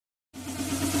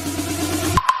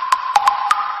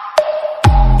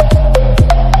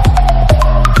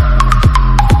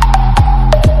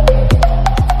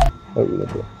an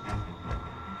idiot.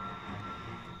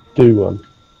 Do one.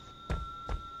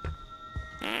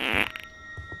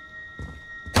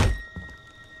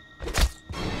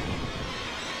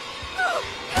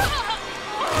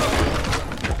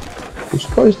 I'm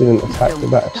surprised he didn't attack the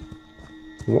back.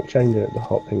 I'm not changing it to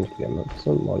hot pink again, I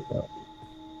don't like that.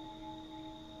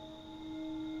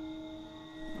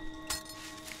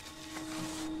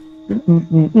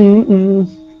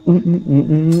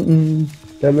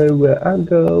 Don't know where I'm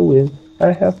going,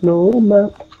 I have no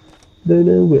map. Don't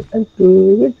know where I'm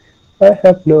going, I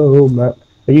have no map.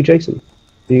 Are you Jason?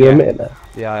 Are you gonna admit it now?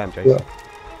 Yeah, I am Jason. Yeah.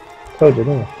 Told you,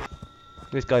 didn't I?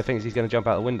 This guy thinks he's gonna jump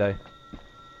out the window.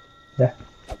 Yeah.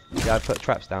 Yeah, I put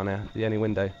traps down there, the only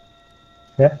window.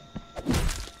 Yeah?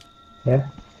 Yeah?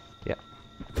 Yeah.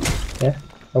 Yeah?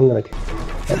 I'm gonna get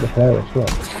the hair as well.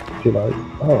 Do you like,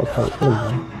 oh, I can't kill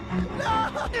him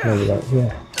now. And you're like,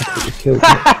 yeah, I think you killed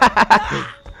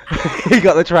him. He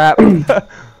got the trap!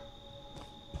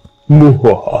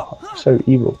 So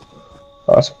evil.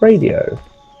 Oh, that's a radio.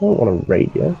 I don't want a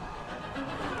radio.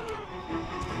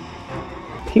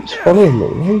 He keeps following me.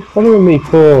 What are you following me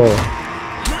for?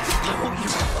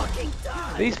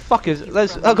 These fuckers,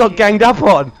 I got ganged up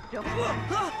on!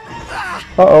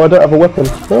 Uh oh, I don't have a weapon.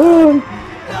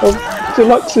 Oh,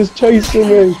 Deluxe is chasing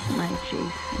me.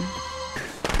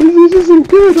 This isn't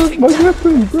good. That's my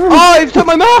weapon, bro. Oh, they've took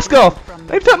my mask off!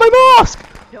 They've took my mask!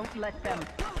 Don't let them.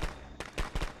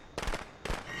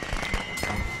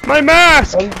 My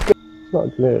mask! It's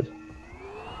not good.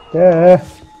 Yeah,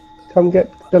 come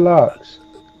get Deluxe.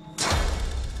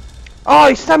 Oh,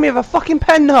 he stabbed me with a fucking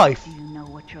penknife! Do you know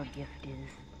what your gift is?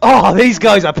 Oh, these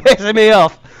guys are pissing me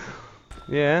off!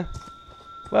 Yeah.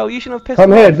 Well, you shouldn't have pissed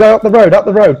Come me here, off. go up the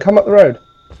road, come up the road.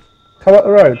 Come up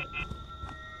the road.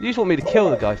 You just want me to kill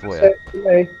the guy for you.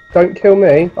 Hey, don't kill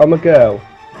me, I'm a girl.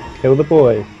 Kill the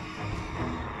boy.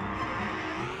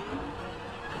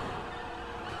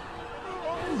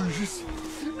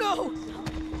 No!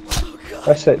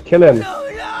 That's it, kill him.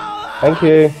 Thank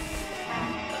you.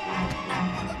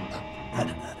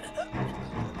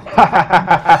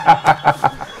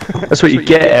 That's what you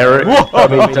get, Eric. I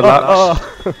mean, Deluxe.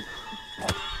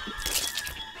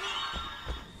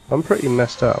 I'm pretty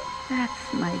messed up.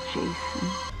 That's my Jason.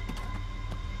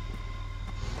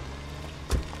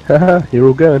 Haha, you're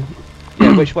all going.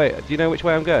 Yeah, which way? Do you know which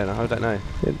way I'm going? I don't know.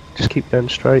 Yeah, just keep going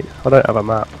straight. I don't have a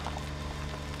map.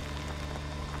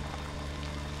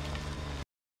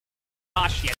 Ah,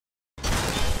 shit.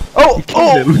 Oh!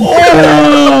 Killed him.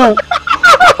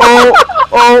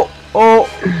 Oh!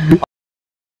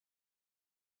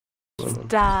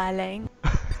 Darling.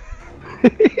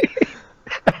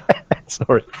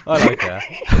 Sorry. I like her.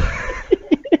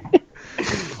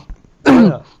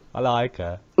 I like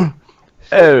her.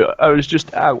 Oh, I was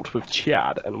just out with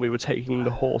Chad and we were taking the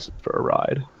horse for a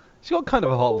ride. She's got kind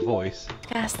of a hot voice.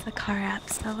 Gas the car up,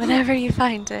 so whenever you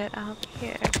find it, I'll be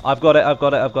here. I've got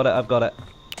it.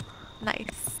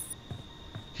 Nice.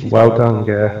 Well done,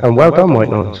 girl. And well done, White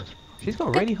Noise. She's got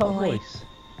a really hot boy. voice.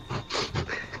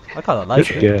 I kind of like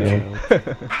Good it. girl.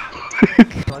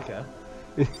 Like her.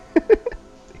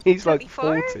 He's like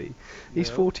 24? 40. He's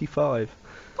 45.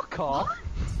 Fuck off.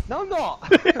 No, I'm not.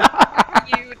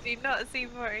 You do not seem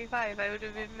 45, I would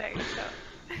have been very shocked.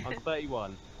 I'm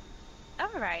 31.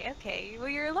 Alright, okay. Well,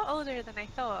 you're a lot older than I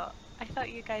thought. I thought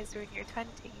you guys were in your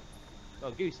 20s. Oh,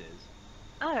 Goose is.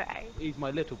 Alright. He's my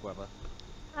little brother.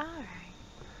 Alright.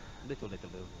 Little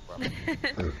brother.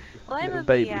 Well, I'm Little only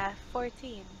baby.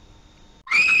 14.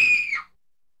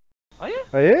 Are you?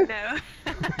 Are you? No.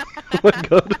 Oh my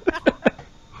god.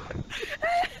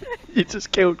 You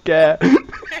just killed Gare.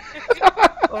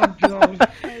 Oh, God.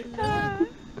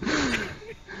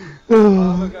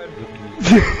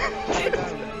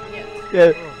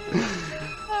 Yeah.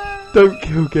 Don't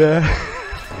kill Gare.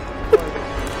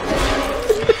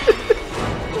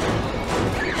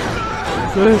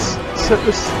 Let's set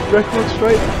this record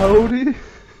straight. How old are you?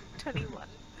 21.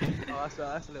 Oh,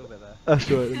 that's a little bit there. That's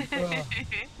right.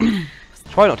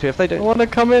 Try not to if they I don't. wanna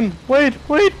come in. Wait,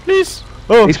 please.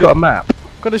 Oh, he's got a map.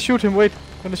 I'm gonna shoot him. Wait,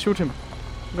 I'm gonna shoot him.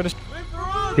 I'm gonna.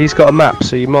 He's got a map,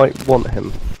 so you might want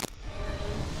him.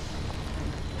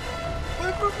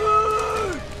 Wait for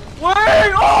food!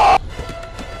 Wait! Oh!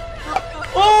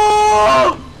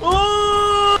 Oh!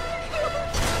 Oh!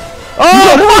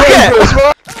 Oh, fuck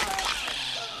it!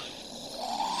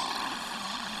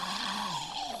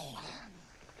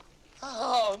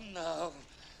 Oh no.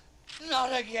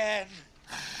 Not again.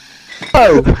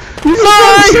 Oh! You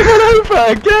run over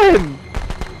again!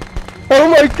 Oh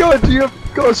my god, you've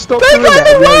got to stop doing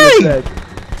that.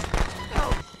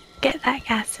 Get that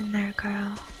gas in there,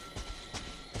 girl.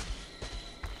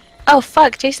 Oh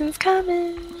fuck, Jason's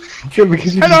coming. Yeah,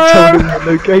 because you Hello! just told him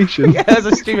the location. Yeah, that's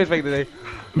a stupid thing to do.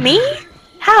 Me?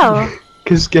 How?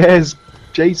 Because scares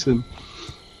Jason.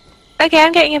 Okay,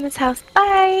 I'm getting in this house.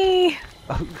 Bye.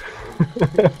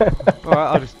 Alright,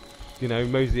 I'll just, you know,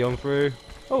 mosey on through.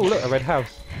 Oh, look, a red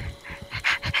house.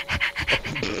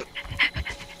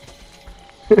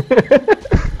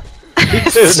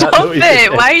 Stop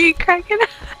it! Why are you cracking up?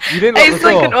 You didn't lock It's the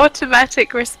door. like an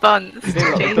automatic response to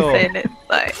didn't lock the door. Jason.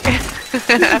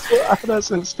 It's like.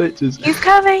 That's in stitches. He's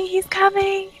coming, he's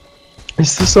coming.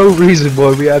 It's the sole reason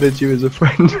why we added you as a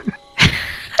friend.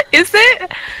 Is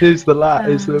it? Here's the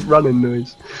it's the running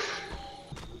noise.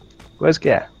 Where's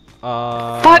Gare?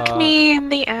 Fuck me in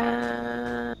the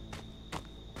ass.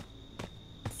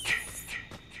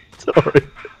 Sorry.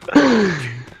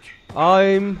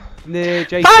 I'm near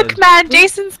Jason. Fuck man,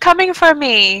 Jason's coming for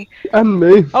me. And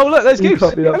me. Oh look, there's You Goose.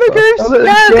 can't be that Hello far. Goose. Oh, look,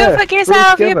 No, there's go Gare. fuck We're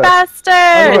yourself, you together. bastard!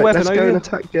 Alright, weapon, let's are go you? and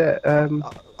attack Gare.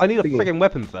 I need a Thingy. friggin'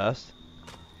 weapon first.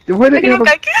 Where did you have No,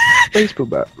 a baseball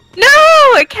bat?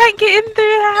 I can't get in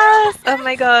through the house. Oh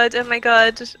my god, oh my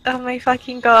god, oh my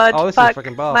fucking god. Oh, this is Fuck a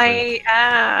freaking bathroom. my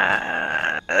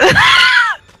ass.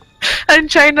 I'm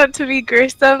trying not to be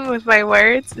gruesome with my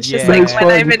words. It's just Yeah. like It's when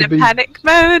fine, I'm you in can a be- panic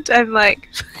mode, I'm like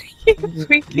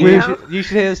freaking We're- out. You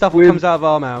should hear the stuff that We're- comes out of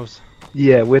our mouths.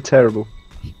 Yeah, we're terrible.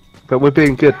 But we're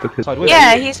being good because Side with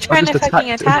Yeah, it. he's trying to just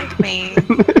fucking attacked attack me.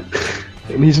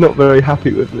 and he's not very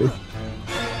happy with me.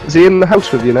 Is he in the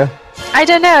house with you now? I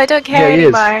don't know, I don't care yeah, he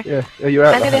anymore. is. Yeah, oh, you're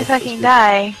out. I'm the gonna house, fucking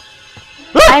that's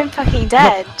die. I'm fucking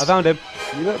dead. I found him.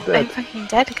 good. You're not I'm dead. fucking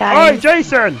dead, guys.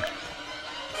 Jason!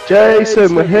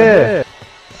 Jason, we're here.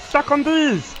 Suck on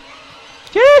these!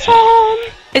 Jason!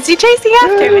 Is he chasing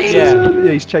after me? Yeah.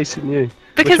 Yeah, he's chasing you.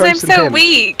 Because We're I'm chasing so him.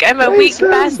 weak. I'm a weak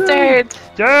Jason! bastard.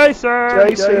 Jason!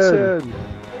 Jason.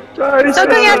 Stop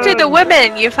going after the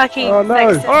women, you fucking Oh, no.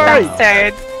 sexist Oi!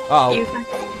 bastard. Oh. You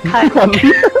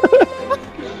fucking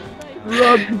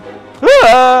Run.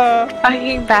 Ah!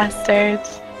 fucking bastard.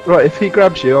 Right, if he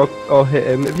grabs you, I'll hit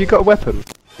him. Have you got a weapon?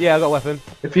 Yeah, I got a weapon.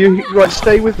 If you right,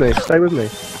 stay with me. Stay with me.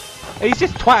 He's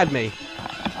just twatted me.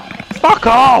 Fuck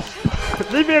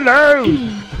off! Leave me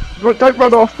alone! Right, don't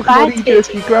run off because Bad what do you do if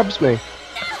he grabs me?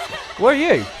 Where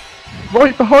are you?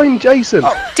 Right behind Jason.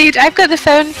 Dude, I've got the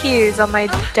phone fuse on my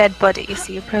dead body,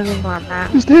 so you probably want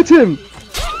that. Just hit him.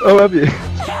 Oh, have you?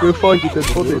 We'll find your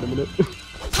dead body in a minute.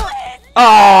 Oh,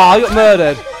 I got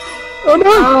murdered. Oh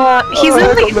no! He's Oh, I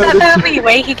only, got is that murdered. the only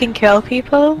way he can kill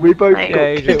people? We both Like, got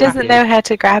Yeah, he killed. doesn't know how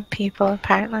to grab people,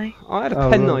 apparently. I had a Oh,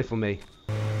 penknife on me.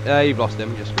 You've lost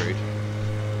him, you're screwed.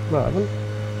 No, I haven't.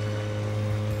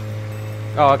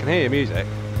 Oh, I can hear your music.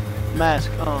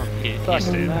 Mask on.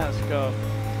 Fucking mask off.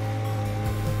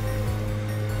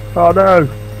 Oh no!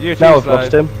 You're too Now I've slow.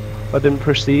 lost him. I didn't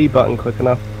push the E button quick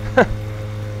enough.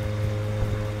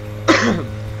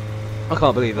 I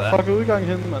can't believe that. Fuck, we gang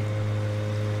hen, mand.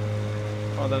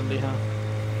 Åh, den lige her.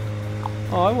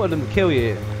 Oh, I wanted him to kill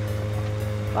you.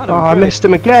 Oh, I missed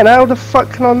him again. How the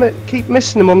fuck can I keep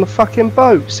missing him on the fucking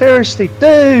boat? Seriously,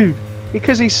 dude!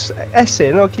 Because he's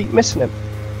S-ing, I'll keep missing him.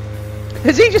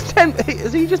 Has he just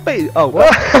has he just baited? Oh,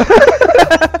 what?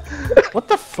 What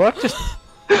the fuck? Just...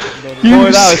 You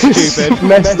Boy, that was stupid.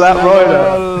 messed that right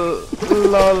up.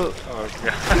 Lol.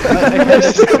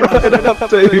 Messed it right up,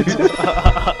 dude.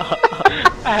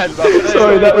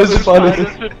 Sorry, that was funny.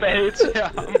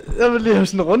 Jeg vil lige have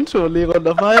sådan en rundtur lige rundt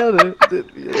og fejre det.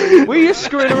 Were you just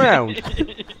screwing around?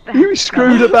 You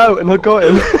screwed about and I got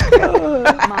him.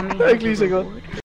 Mommy, Det er ikke lige så godt.